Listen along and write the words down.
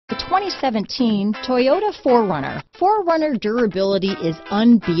2017 Toyota 4Runner. 4Runner durability is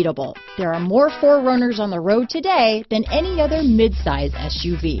unbeatable. There are more 4Runners on the road today than any other midsize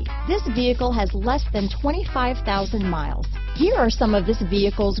SUV. This vehicle has less than 25,000 miles. Here are some of this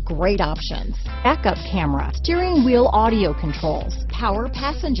vehicle's great options: backup camera, steering wheel audio controls, power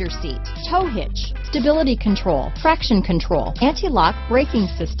passenger seat, tow hitch, stability control, traction control, anti-lock braking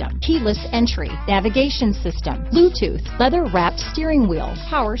system, keyless entry, navigation system, Bluetooth, leather-wrapped steering wheel,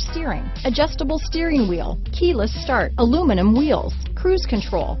 power steering, adjustable steering wheel, keyless start, aluminum wheels, cruise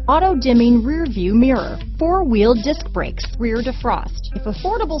control, auto-dimming rear view mirror, four-wheel disc brakes, rear defrost. If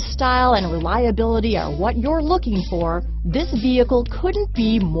affordable style and reliability are what you're looking for, this vehicle couldn't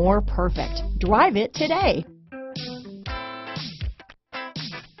be more perfect. Drive it today.